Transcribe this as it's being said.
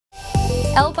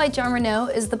Elle by Jon Renau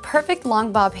is the perfect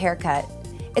long bob haircut.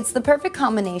 It's the perfect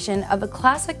combination of a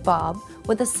classic bob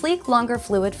with a sleek, longer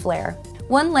fluid flare.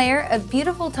 One layer of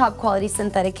beautiful top quality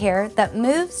synthetic hair that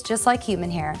moves just like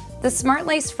human hair. The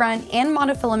SmartLace front and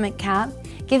monofilament cap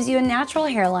gives you a natural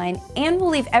hairline and will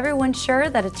leave everyone sure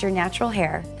that it's your natural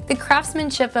hair. The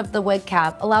craftsmanship of the wig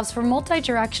cap allows for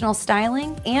multi-directional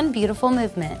styling and beautiful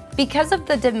movement. Because of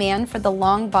the demand for the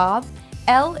long bob,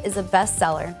 Elle is a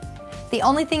bestseller. The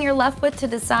only thing you're left with to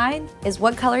decide is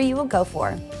what color you will go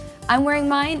for. I'm wearing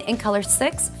mine in color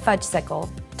 6 Fudge Sickle,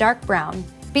 dark brown.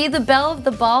 Be the belle of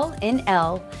the ball in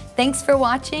Elle. Thanks for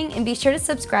watching and be sure to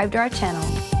subscribe to our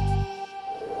channel.